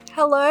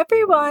Hello,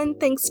 everyone.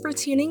 Thanks for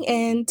tuning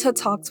in to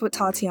Talks with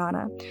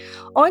Tatiana.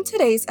 On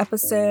today's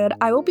episode,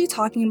 I will be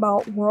talking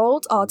about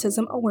World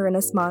Autism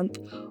Awareness Month,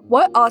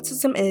 what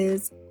autism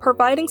is,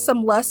 providing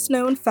some less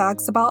known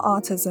facts about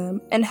autism,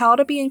 and how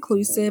to be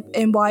inclusive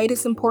and why it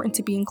is important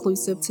to be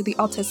inclusive to the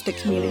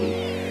autistic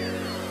community.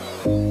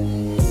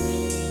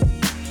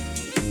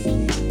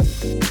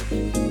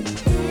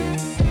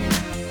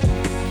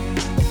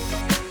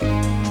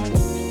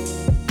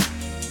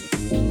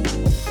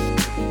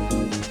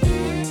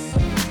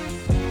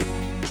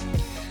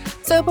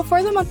 So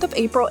before the month of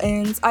April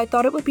ends, I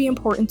thought it would be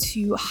important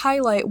to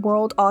highlight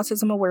World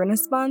Autism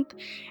Awareness Month.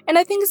 And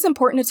I think it's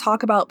important to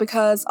talk about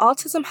because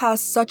autism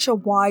has such a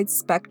wide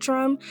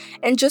spectrum.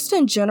 And just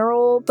in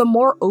general, the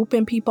more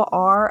open people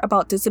are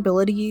about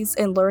disabilities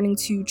and learning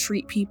to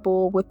treat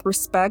people with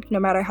respect, no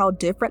matter how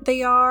different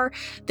they are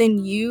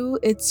than you,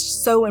 it's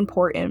so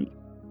important.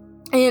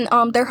 And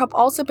there have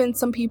also been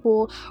some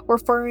people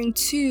referring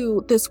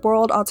to this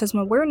World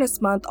Autism Awareness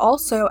Month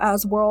also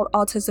as World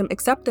Autism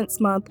Acceptance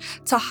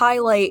Month to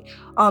highlight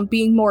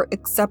being more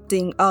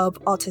accepting of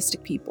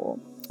autistic people.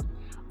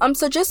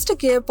 So just to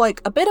give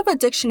a bit of a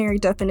dictionary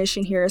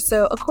definition here.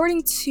 So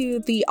according to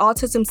the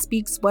Autism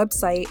Speaks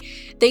website,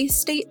 they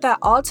state that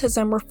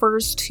autism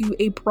refers to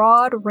a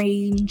broad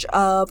range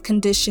of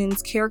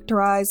conditions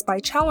characterized by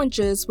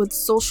challenges with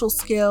social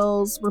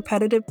skills,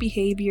 repetitive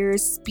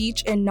behaviors,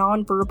 speech, and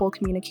nonverbal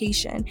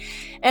communication.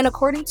 And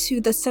according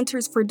to the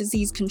Centers for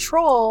Disease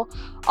Control,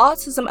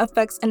 autism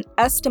affects an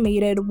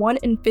estimated 1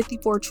 in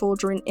 54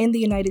 children in the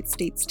United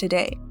States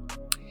today.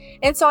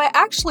 And so I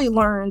actually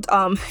learned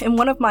in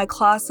one of my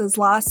classes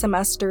last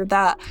semester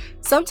that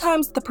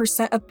sometimes the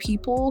percent of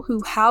people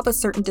who have a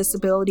certain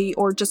disability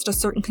or just a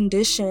certain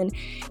condition,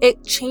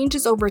 it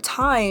changes over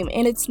time.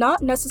 And it's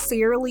not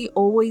necessarily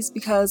always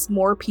because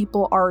more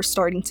people are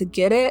starting to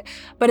get it,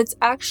 but it's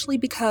actually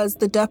because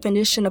the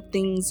definition of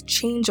things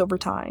change over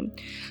time.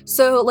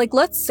 So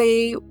let's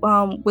say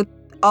with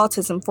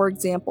autism, for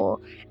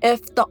example,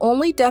 if the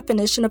only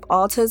definition of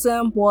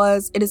autism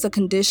was it is a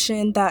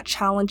condition that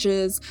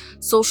challenges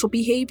social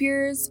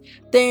behaviors,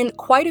 then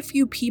quite a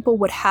few people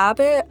would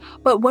have it.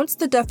 But once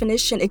the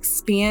definition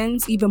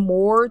expands even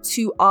more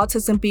to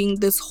autism being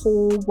this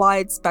whole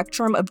wide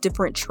spectrum of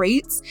different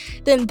traits,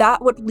 then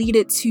that would lead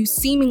it to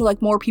seeming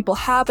like more people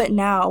have it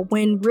now,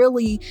 when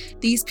really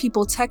these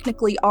people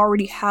technically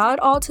already had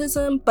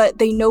autism, but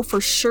they know for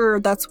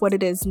sure that's what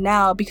it is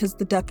now because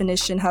the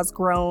definition has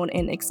grown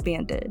and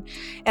expanded.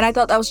 And I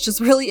thought that was just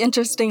really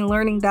interesting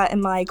learning that in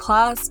my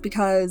class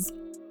because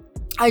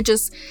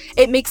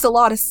it makes a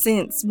lot of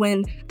sense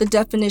when the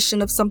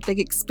definition of something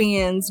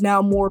expands.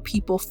 Now more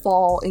people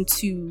fall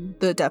into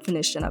the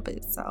definition of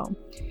it.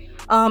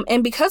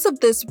 And because of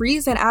this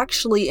reason,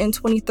 actually, in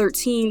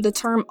 2013, the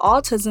term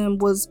autism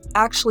was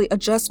actually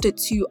adjusted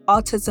to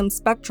autism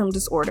spectrum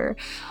disorder,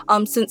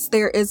 since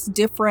there is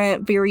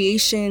different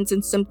variations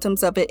and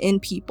symptoms of it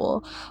in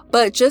people.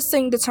 But just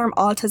saying the term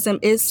autism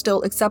is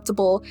still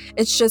acceptable.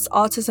 It's just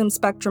autism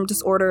spectrum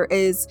disorder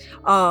is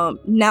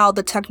now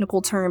the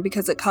technical term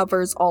because it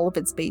covers all of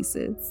its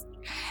bases.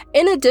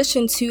 In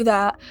addition to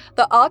that,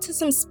 the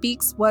Autism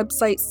Speaks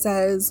website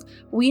says,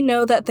 we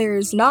know that there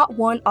is not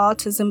one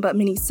autism but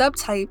many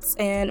subtypes,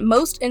 and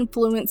most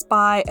influenced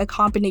by a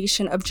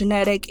combination of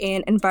genetic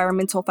and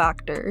environmental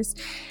factors.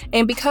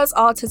 And because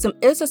autism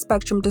is a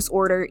spectrum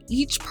disorder,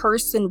 each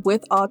person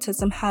with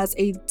autism has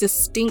a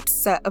distinct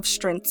set of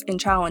strengths and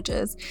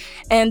challenges.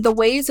 And the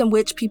ways in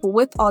which people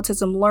with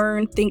autism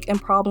learn, think,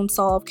 and problem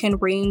solve can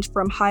range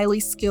from highly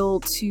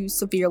skilled to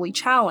severely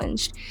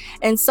challenged.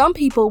 And some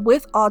people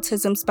with autism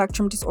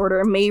spectrum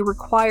disorder may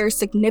require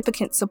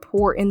significant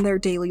support in their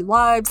daily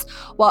lives,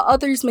 while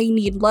others may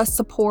need less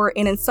support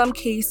and in some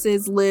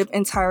cases live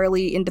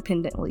entirely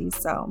independently.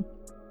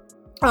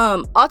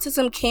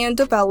 Autism can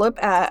develop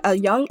at a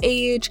young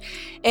age,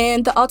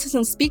 and the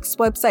Autism Speaks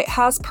website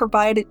has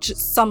provided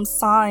some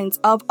signs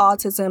of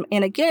autism.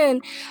 And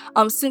again,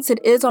 since it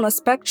is on a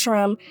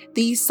spectrum,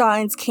 these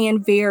signs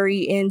can vary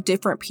in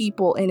different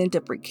people and in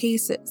different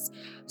cases.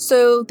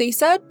 So they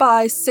said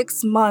by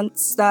 6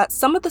 months that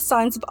some of the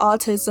signs of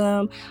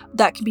autism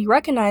that can be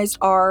recognized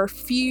are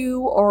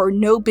few or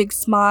no big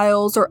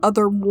smiles or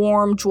other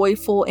warm,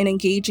 joyful, and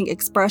engaging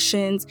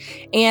expressions,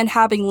 and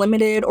having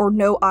limited or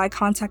no eye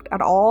contact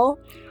at all.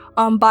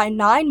 By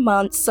 9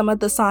 months, some of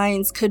the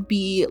signs could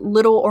be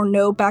little or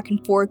no back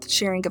and forth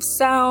sharing of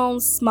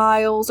sounds,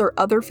 smiles, or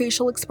other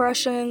facial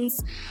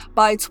expressions.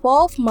 By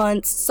 12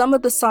 months, some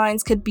of the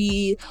signs could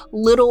be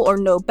little or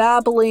no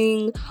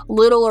babbling,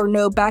 little or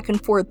no back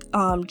and forth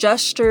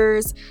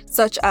gestures,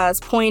 such as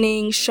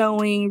pointing,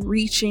 showing,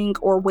 reaching,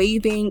 or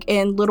waving,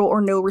 and little or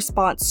no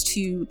response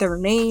to their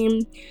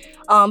name.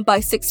 By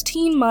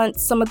 16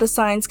 months, some of the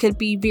signs could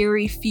be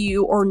very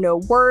few or no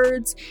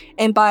words,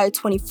 and by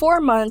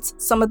 24 months,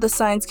 some of the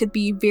signs could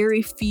be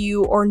very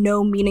few or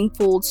no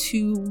meaningful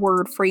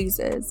two-word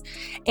phrases.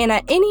 And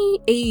at any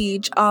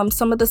age,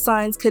 some of the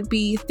signs could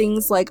be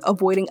things like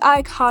avoiding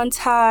eye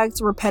contact,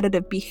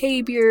 repetitive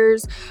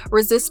behaviors,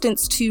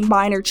 resistance to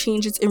minor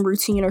changes in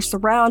routine or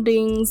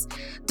surroundings,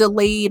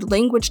 delayed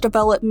language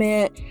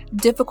development,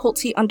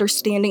 difficulty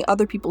understanding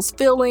other people's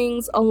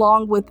feelings,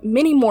 along with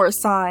many more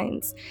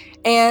signs.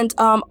 And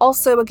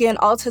also, again,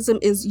 autism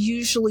is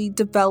usually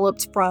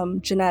developed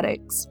from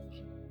genetics.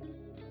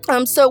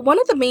 So one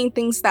of the main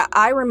things that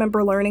I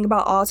remember learning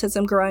about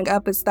autism growing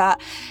up is that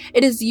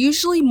it is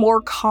usually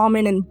more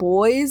common in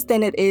boys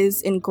than it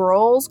is in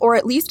girls, or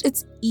at least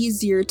it's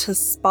easier to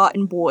spot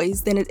in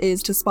boys than it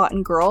is to spot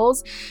in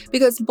girls,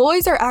 because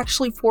boys are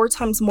actually 4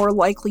 times more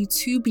likely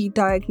to be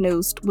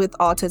diagnosed with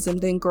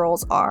autism than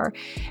girls are.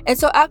 And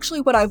so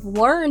actually what I've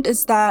learned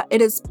is that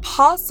it is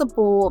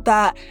possible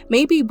that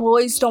maybe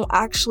boys don't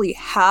actually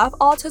have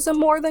autism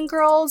more than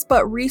girls,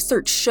 but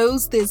research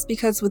shows this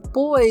because with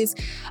boys,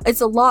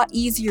 it's a lot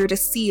easier to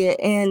see it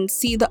and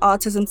see the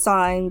autism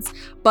signs,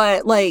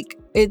 but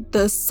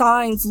the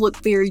signs look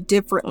very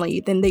differently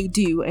than they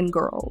do in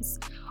girls.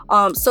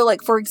 So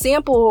for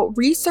example,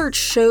 research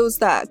shows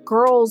that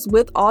girls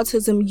with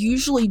autism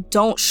usually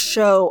don't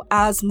show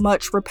as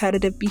much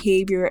repetitive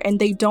behavior and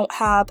they don't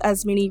have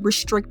as many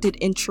restricted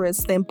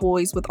interests than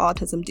boys with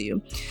autism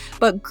do.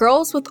 But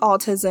girls with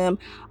autism,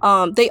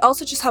 they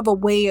also just have a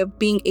way of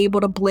being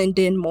able to blend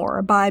in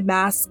more by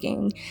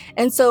masking.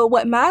 And so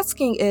what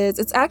masking is,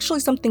 it's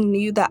actually something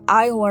new that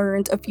I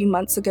learned a few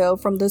months ago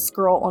from this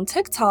girl on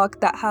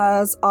TikTok that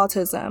has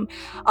autism,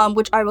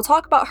 which I will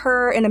talk about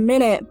her in a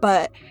minute,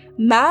 but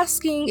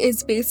masking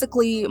is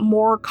basically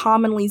more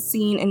commonly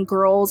seen in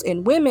girls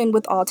and women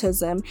with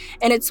autism,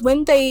 and it's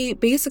when they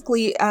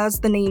basically,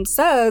 as the name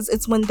says,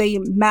 it's when they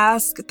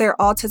mask their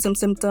autism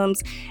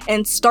symptoms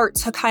and start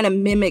to kind of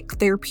mimic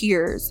their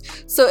peers.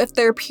 So if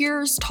their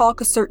peers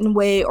talk a certain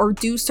way or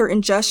do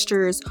certain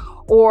gestures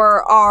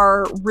or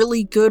are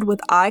really good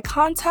with eye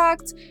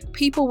contact,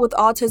 people with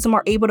autism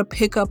are able to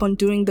pick up on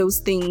doing those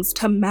things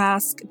to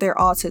mask their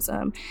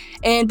autism.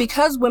 And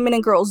because women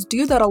and girls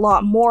do that a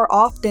lot more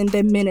often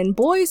than men and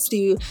boys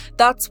do,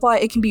 that's why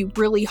it can be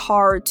really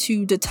hard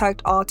to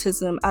detect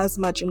autism as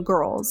much in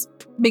girls,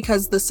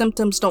 because the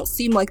symptoms don't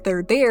seem like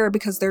they're there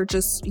because they're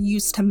just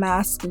used to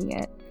masking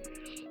it.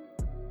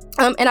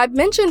 And I've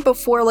mentioned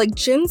before,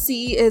 Gen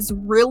Z is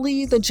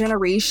really the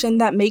generation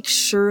that makes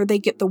sure they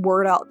get the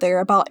word out there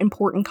about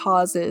important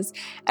causes.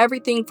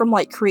 Everything from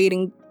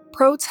creating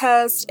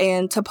protests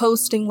and to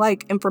posting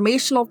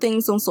informational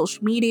things on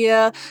social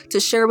media to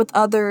share with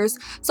others.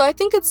 So I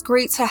think it's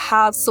great to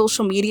have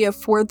social media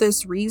for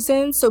this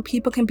reason, so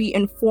people can be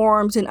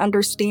informed and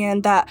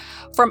understand that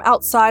from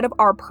outside of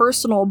our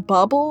personal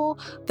bubble,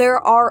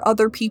 there are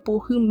other people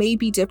who may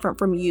be different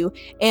from you,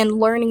 and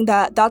learning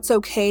that that's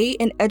okay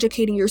and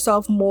educating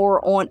yourself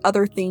more on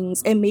other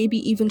things, and maybe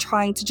even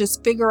trying to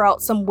just figure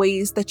out some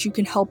ways that you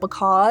can help a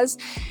cause.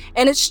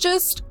 And it's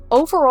just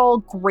overall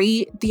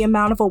great, the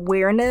amount of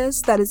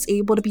awareness that is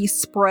able to be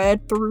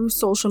spread through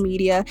social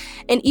media.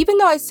 And even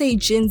though I say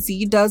Gen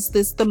Z does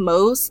this the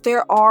most,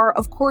 there are,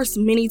 of course,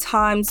 many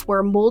times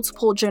where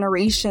multiple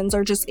generations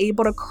are just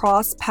able to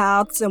cross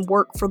paths and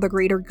work for the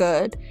greater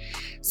good.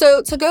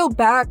 So to go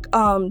back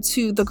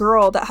to the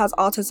girl that has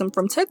autism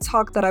from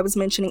TikTok that I was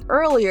mentioning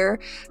earlier,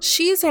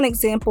 she's an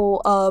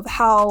example of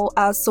how,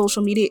 as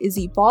social media is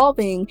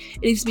evolving,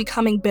 it is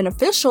becoming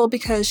beneficial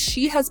because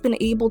she has been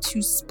able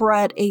to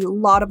spread a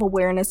lot of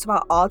awareness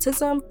about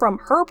autism from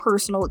her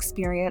personal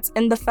experience,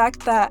 and the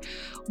fact that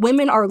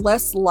women are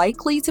less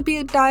likely to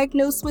be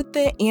diagnosed with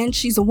it, and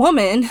she's a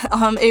woman,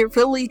 it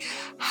really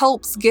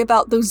helps give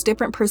out those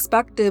different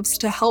perspectives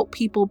to help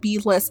people be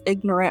less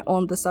ignorant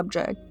on the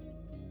subject.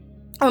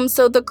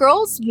 So the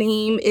girl's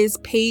name is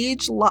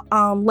Paige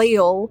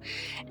Lael,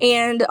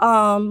 and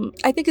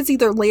I think it's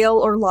either Lael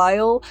or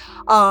Lyle.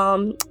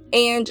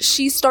 And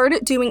she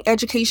started doing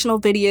educational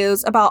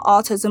videos about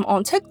autism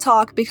on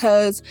TikTok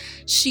because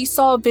she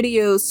saw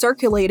videos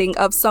circulating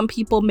of some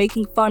people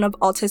making fun of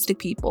autistic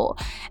people.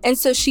 And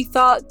so she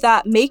thought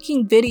that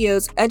making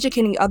videos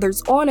educating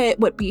others on it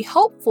would be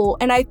helpful.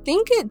 And I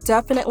think it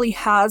definitely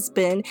has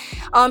been.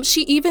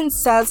 She even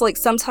says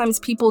sometimes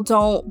people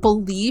don't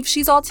believe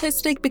she's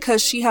autistic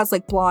because she has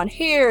blonde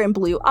hair and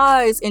blue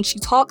eyes, and she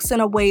talks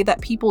in a way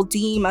that people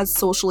deem as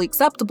socially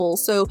acceptable.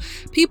 So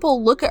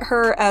people look at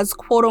her as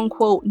quote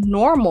unquote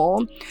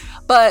normal,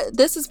 but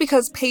this is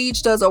because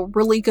Paige does a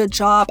really good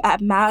job at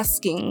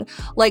masking,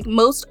 like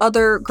most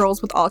other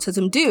girls with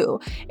autism do.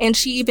 And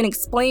she even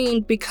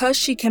explained because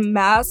she can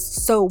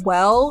mask so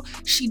well,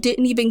 she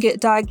didn't even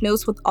get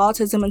diagnosed with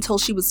autism until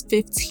she was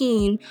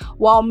 15,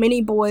 while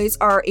many boys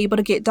are able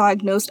to get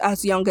diagnosed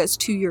as young as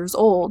 2 years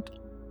old.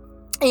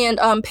 And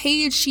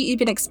Paige, she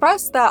even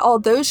expressed that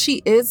although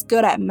she is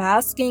good at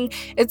masking,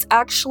 it's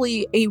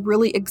actually a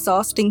really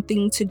exhausting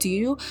thing to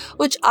do,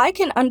 which I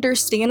can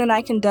understand and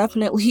I can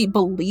definitely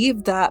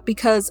believe that,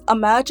 because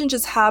imagine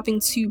just having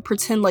to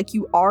pretend like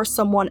you are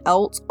someone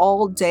else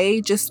all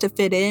day just to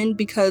fit in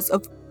because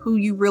of who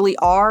you really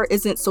are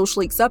isn't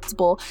socially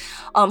acceptable.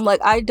 Like,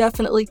 I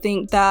definitely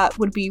think that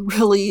would be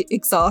really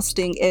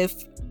exhausting if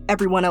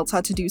everyone else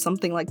had to do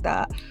something like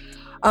that.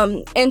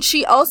 And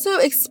she also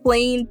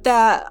explained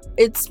that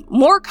it's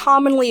more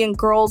commonly in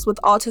girls with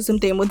autism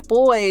than with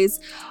boys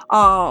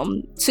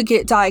to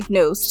get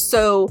diagnosed.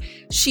 So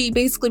she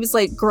basically was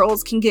like,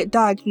 girls can get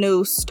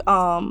diagnosed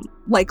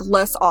like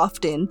less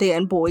often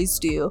than boys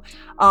do.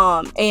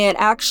 And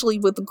actually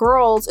with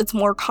girls, it's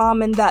more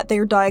common that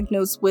they're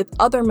diagnosed with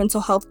other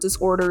mental health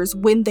disorders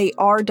when they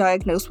are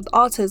diagnosed with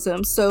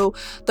autism. So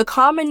the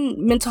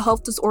common mental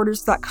health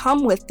disorders that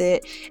come with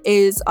it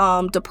is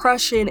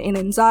depression and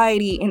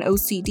anxiety and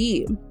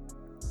OCD.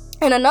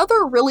 And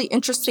another really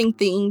interesting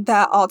thing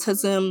that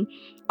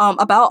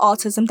about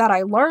autism that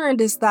I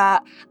learned is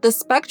that the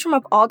spectrum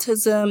of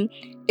autism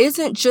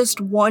isn't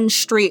just one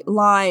straight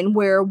line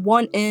where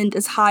one end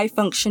is high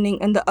functioning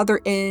and the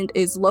other end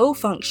is low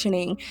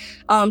functioning.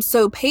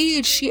 So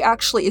Paige, she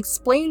actually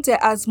explained it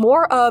as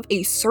more of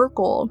a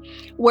circle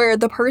where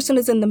the person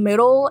is in the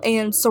middle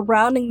and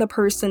surrounding the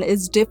person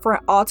is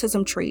different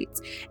autism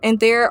traits. And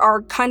there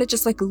are kind of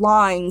just like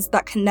lines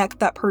that connect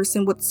that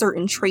person with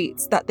certain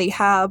traits that they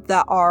have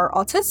that are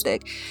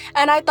autistic.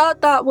 And I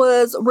thought that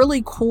was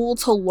really cool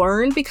to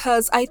learn,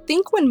 because I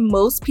think when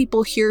most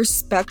people hear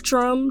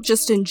spectrum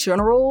just in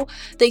general,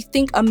 they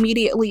think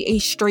immediately a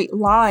straight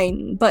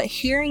line, but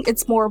hearing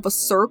it's more of a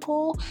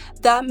circle,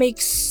 that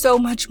makes so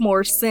much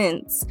more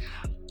sense.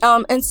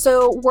 And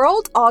so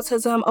World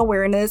Autism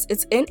Awareness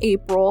is in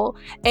April,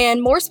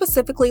 and more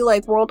specifically,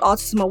 like World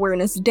Autism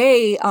Awareness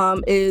Day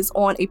is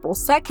on April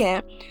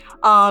 2nd.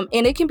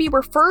 And it can be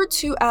referred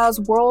to as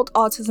World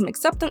Autism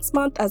Acceptance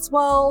Month as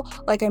well,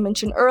 like I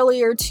mentioned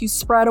earlier, to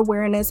spread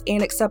awareness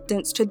and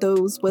acceptance to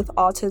those with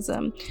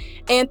autism.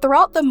 And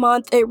throughout the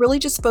month, it really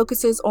just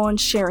focuses on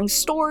sharing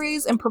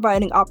stories and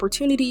providing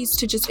opportunities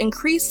to just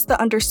increase the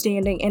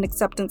understanding and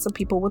acceptance of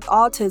people with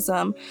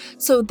autism.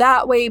 So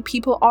that way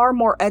people are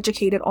more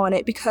educated on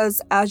it,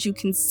 because as you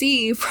can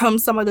see from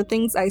some of the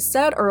things I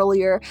said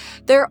earlier,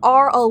 there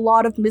are a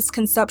lot of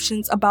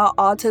misconceptions about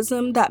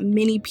autism that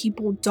many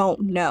people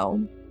don't know.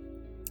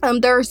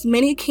 There's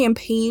many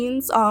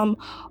campaigns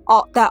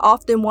that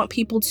often want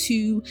people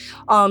to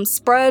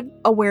spread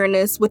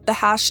awareness with the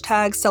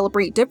hashtag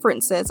Celebrate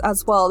Differences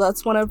as well.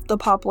 That's one of the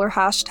popular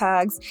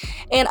hashtags.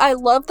 And I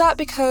love that,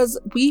 because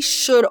we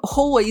should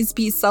always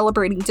be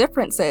celebrating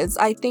differences.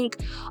 I think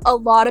a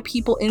lot of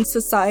people in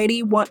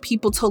society want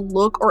people to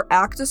look or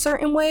act a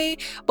certain way,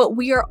 but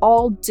we are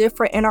all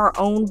different in our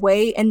own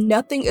way, and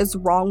nothing is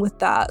wrong with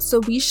that. So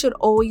we should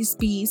always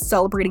be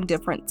celebrating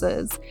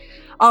differences.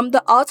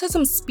 The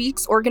Autism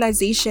Speaks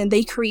organization,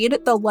 they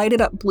created the Light It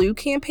Up Blue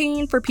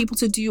campaign for people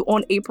to do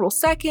on April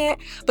 2nd,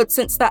 but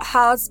since that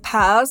has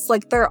passed,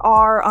 like there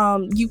are,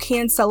 you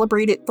can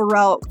celebrate it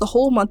throughout the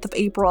whole month of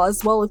April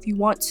as well if you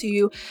want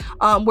to,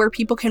 where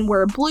people can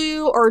wear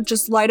blue or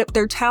just light up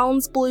their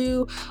towns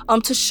blue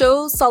to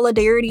show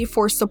solidarity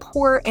for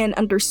support and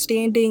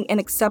understanding and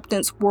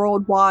acceptance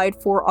worldwide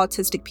for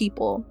autistic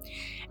people.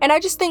 And I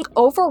just think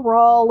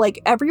overall, like,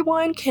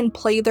 everyone can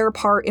play their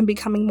part in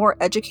becoming more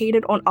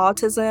educated on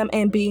autism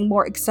and being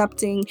more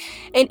accepting,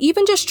 and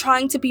even just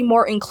trying to be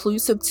more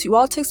inclusive to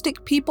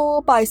autistic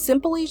people by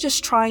simply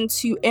just trying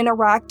to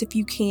interact if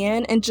you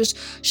can, and just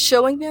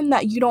showing them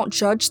that you don't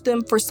judge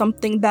them for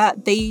something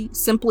that they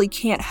simply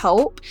can't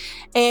help,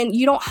 and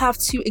you don't have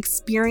to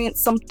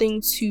experience something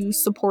to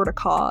support a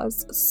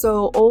cause.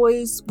 So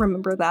always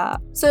remember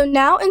that. So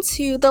now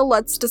into the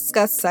Let's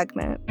Discuss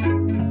segment.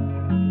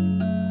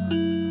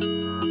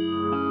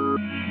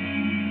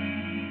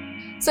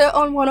 So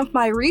on one of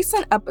my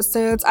recent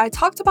episodes, I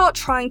talked about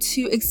trying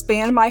to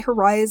expand my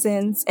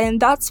horizons, and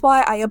that's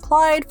why I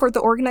applied for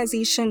the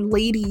organization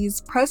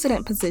Ladies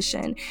President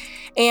position,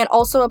 and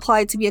also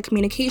applied to be a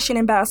communication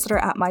ambassador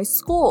at my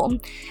school.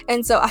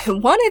 And so I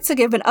wanted to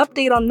give an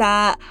update on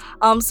that.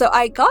 So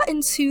I got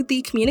into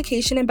the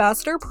communication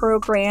ambassador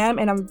program,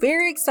 and I'm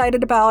very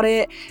excited about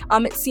it.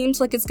 It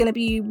seems like it's going to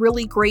be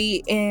really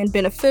great and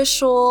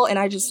beneficial, and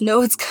I just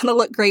know it's going to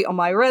look great on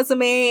my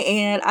resume,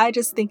 and I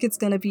just think it's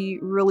going to be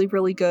really,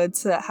 really good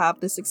to have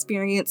this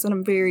experience, and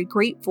I'm very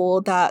grateful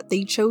that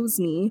they chose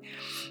me.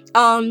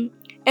 And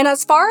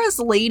as far as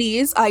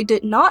ladies, I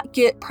did not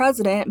get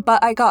president,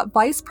 but I got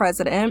vice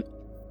president.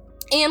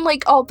 And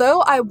like,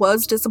 although I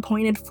was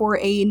disappointed for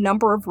a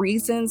number of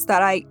reasons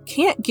that I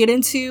can't get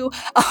into,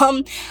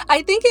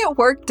 I think it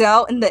worked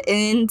out in the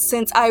end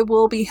since I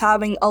will be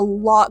having a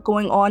lot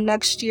going on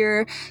next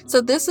year.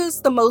 So this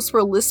is the most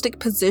realistic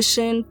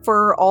position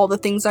for all the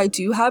things I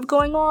do have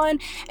going on,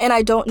 and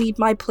I don't need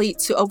my plate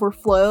to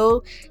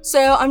overflow.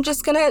 So I'm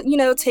just gonna,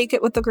 take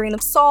it with a grain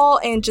of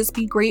salt and just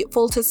be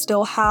grateful to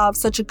still have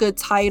such a good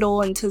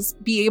title and to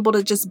be able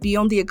to just be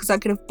on the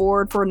executive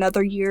board for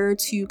another year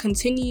to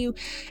continue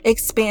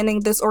expanding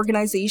this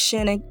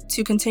organization and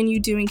to continue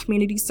doing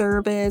community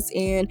service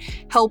and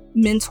help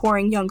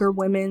mentoring younger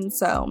women.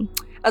 So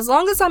as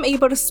long as I'm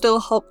able to still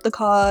help the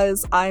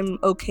cause, I'm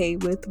okay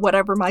with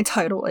whatever my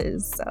title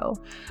is.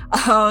 So,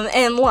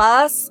 and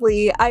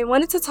lastly, I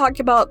wanted to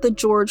talk about the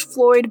George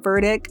Floyd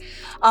verdict.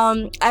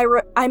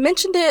 I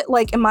mentioned it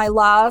like in my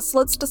last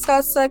Let's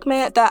Discuss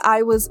segment that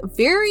I was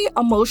very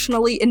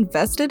emotionally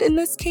invested in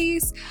this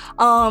case.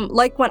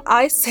 Like when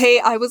I say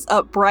I was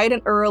up bright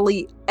and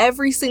early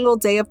every single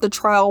day of the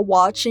trial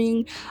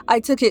watching,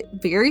 I took it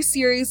very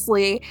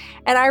seriously.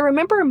 And I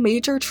remember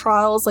major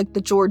trials like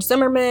the George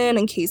Zimmerman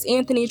and Case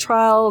Anthony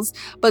trials,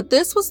 but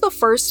this was the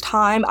first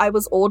time I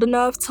was old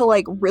enough to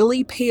like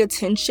really pay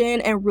attention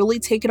and really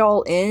take it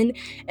all in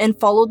and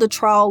follow the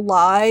trial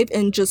live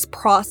and just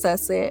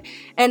process it.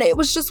 And it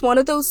was just one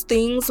of those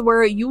things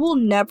where you will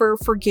never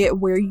forget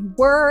where you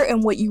were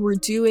and what you were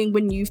doing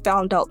when you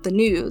found out the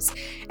news.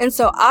 And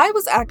so I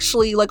was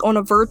actually like on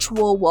a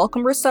virtual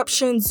welcome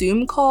reception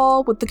Zoom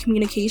call with the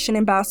communication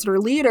ambassador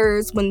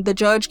leaders when the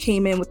judge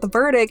came in with the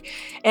verdict,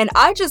 and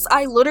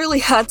I literally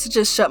had to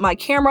just shut my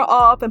camera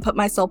off and put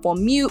myself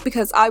on mute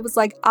because I was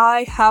like,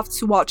 I have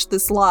to watch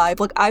this live.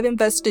 Like, I've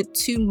invested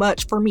too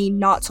much for me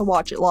not to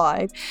watch it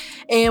live.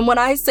 And when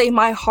I say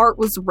my heart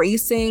was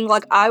racing,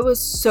 like I was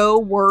so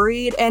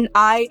worried, and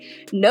I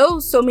know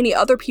so many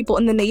other people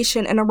in the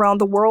nation and around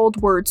the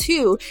world were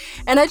too.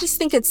 And I just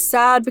think it's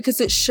sad because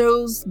it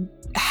shows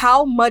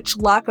how much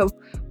lack of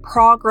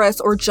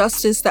progress or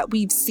justice that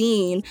we've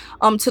seen,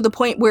 to the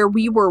point where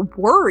we were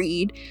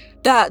worried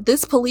that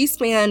this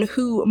policeman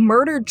who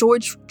murdered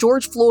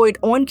George Floyd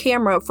on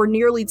camera for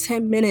nearly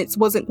 10 minutes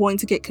wasn't going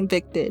to get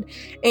convicted.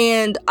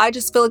 And I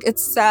just feel like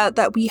it's sad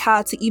that we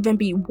had to even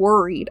be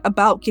worried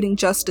about getting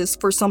justice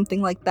for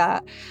something like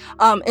that.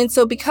 And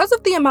so because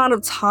of the amount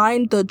of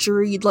time the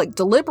jury like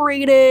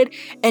deliberated,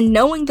 and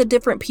knowing the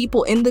different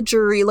people in the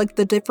jury, like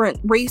the different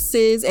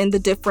races and the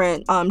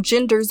different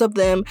genders of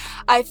them,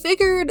 I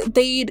figured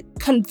they'd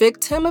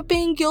convict him of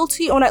being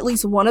guilty on at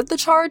least one of the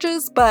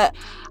charges. But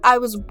I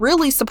was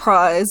really surprised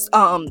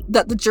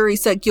that the jury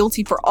said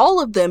guilty for all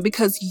of them,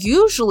 because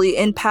usually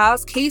in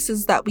past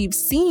cases that we've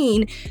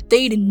seen,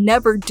 they'd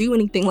never do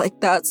anything like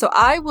that. So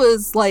I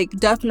was like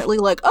definitely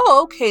like,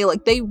 oh, okay,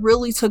 like they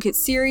really took it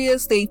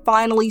serious. They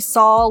finally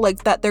saw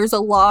like that there's a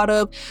lot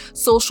of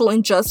social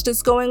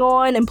injustice going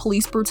on and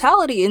police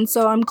brutality. And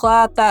so I'm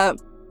glad that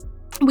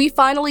we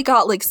finally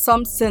got like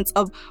some sense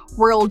of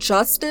real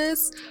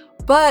justice.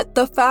 But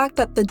the fact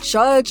that the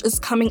judge is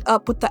coming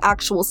up with the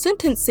actual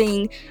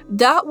sentencing,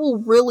 that will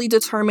really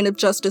determine if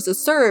justice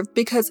is served.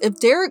 Because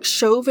if Derek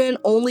Chauvin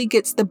only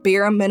gets the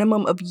bare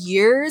minimum of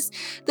years,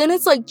 then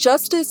it's like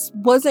justice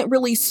wasn't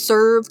really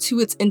served to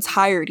its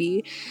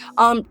entirety.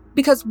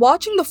 Because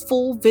watching the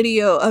full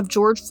video of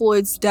George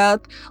Floyd's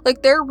death,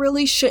 like there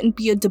really shouldn't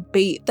be a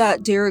debate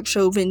that Derek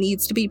Chauvin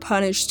needs to be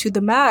punished to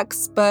the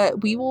max,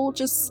 but we will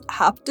just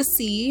have to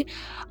see.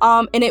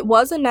 And it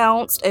was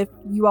announced, if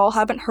you all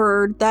haven't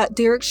heard, that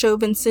Derek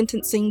Chauvin's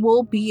sentencing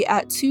will be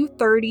at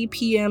 2:30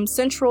 p.m.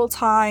 Central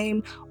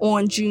Time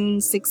on June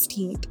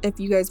 16th. If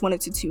you guys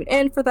wanted to tune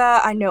in for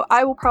that, I know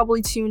I will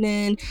probably tune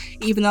in,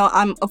 even though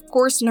I'm of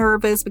course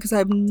nervous because I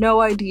have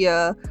no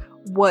idea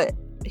what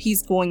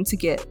he's going to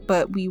get,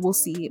 but we will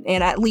see.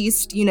 And at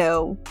least,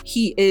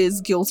 he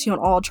is guilty on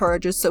all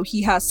charges, so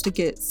he has to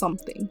get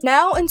something.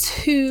 Now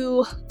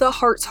into the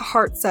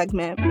heart-to-heart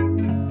segment.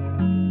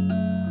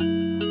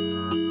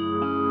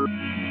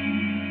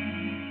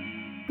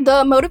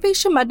 The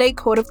Motivation Monday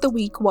quote of the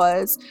week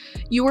was,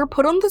 "You were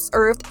put on this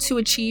earth to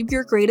achieve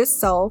your greatest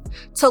self,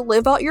 to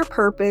live out your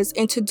purpose,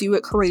 and to do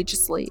it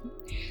courageously."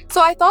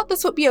 So I thought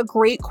this would be a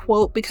great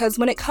quote because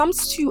when it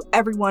comes to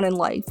everyone in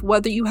life,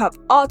 whether you have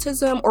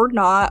autism or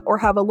not, or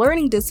have a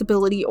learning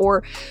disability,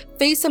 or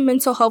face a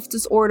mental health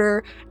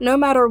disorder, no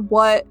matter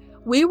what,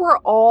 we were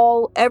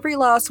all, every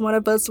last one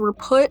of us, were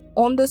put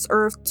on this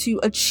earth to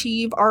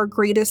achieve our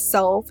greatest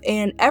self,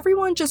 and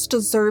everyone just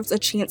deserves a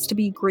chance to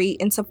be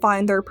great and to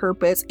find their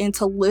purpose and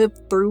to live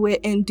through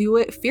it and do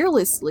it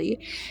fearlessly.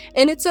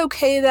 And it's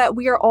okay that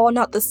we are all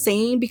not the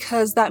same,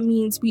 because that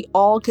means we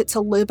all get to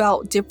live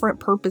out different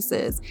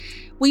purposes.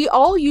 we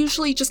all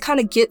usually just kind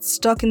of get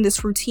stuck in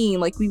this routine.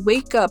 Like, we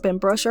wake up and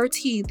brush our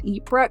teeth,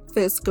 eat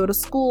breakfast, go to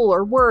school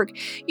or work,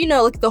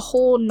 like the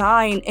whole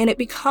nine. And it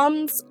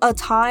becomes a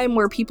time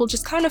where people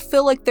just kind of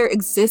feel like they're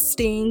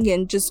existing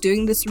and just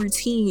doing this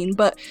routine.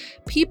 But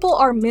people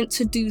are meant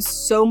to do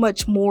so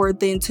much more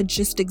than to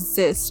just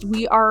exist.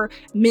 We are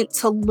meant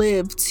to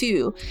live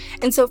too.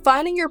 And so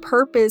finding your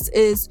purpose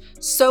is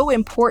so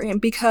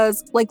important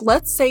because, like,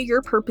 let's say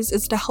your purpose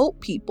is to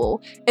help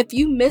people. If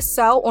you miss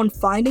out on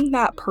finding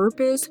that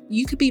purpose,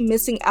 you could be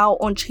missing out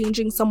on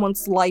changing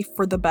someone's life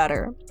for the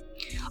better.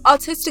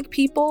 Autistic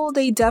people,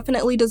 they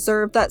definitely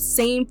deserve that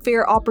same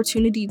fair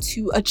opportunity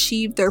to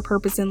achieve their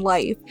purpose in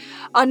life.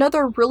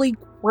 Another really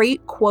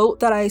great quote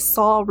that I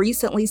saw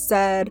recently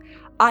said,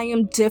 "I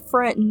am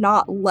different,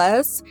 not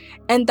less."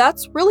 And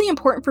that's really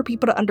important for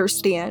people to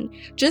understand.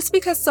 Just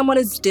because someone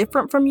is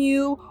different from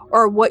you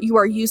or what you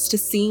are used to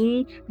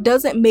seeing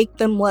doesn't make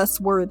them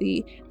less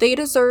worthy. They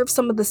deserve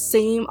some of the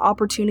same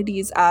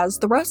opportunities as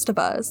the rest of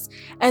us.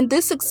 And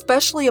this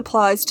especially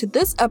applies to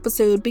this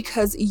episode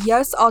because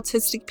yes,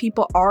 autistic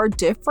people are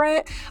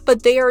different,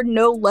 but they are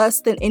no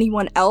less than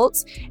anyone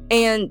else.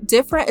 And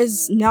different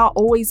is not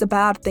always a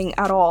bad thing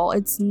at all.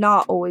 It's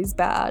not always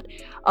bad.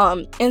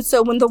 And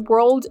so when the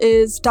world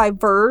is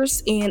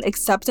diverse and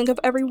accepting of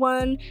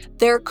everyone,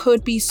 there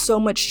could be so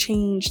much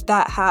change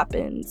that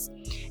happens.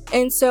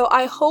 And so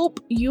I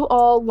hope you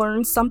all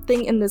learned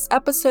something in this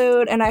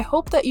episode, and I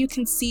hope that you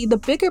can see the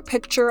bigger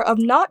picture of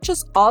not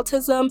just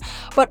autism,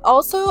 but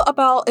also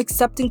about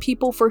accepting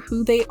people for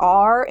who they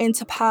are and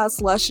to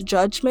pass less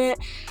judgment.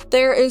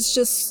 There is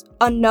just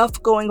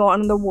enough going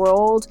on in the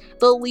world.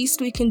 The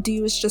least we can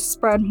do is just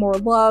spread more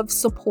love,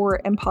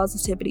 support, and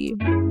positivity.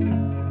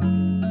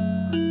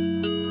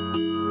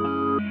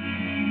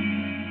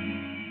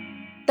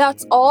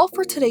 That's all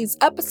for today's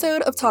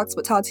episode of Talks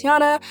with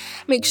Tatiana.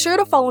 Make sure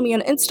to follow me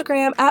on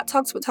Instagram at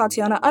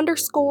TalksWithTatiana_,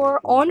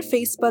 on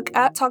Facebook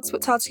at Talks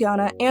with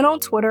Tatiana, and on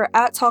Twitter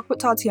at Talk with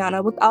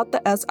Tatiana without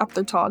the S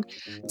after talk.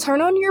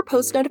 Turn on your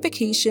post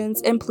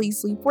notifications and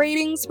please leave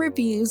ratings,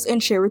 reviews,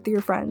 and share with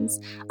your friends.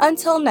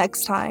 Until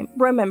next time,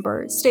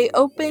 remember, stay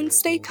open,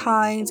 stay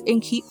kind,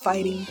 and keep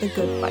fighting the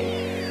good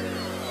fight.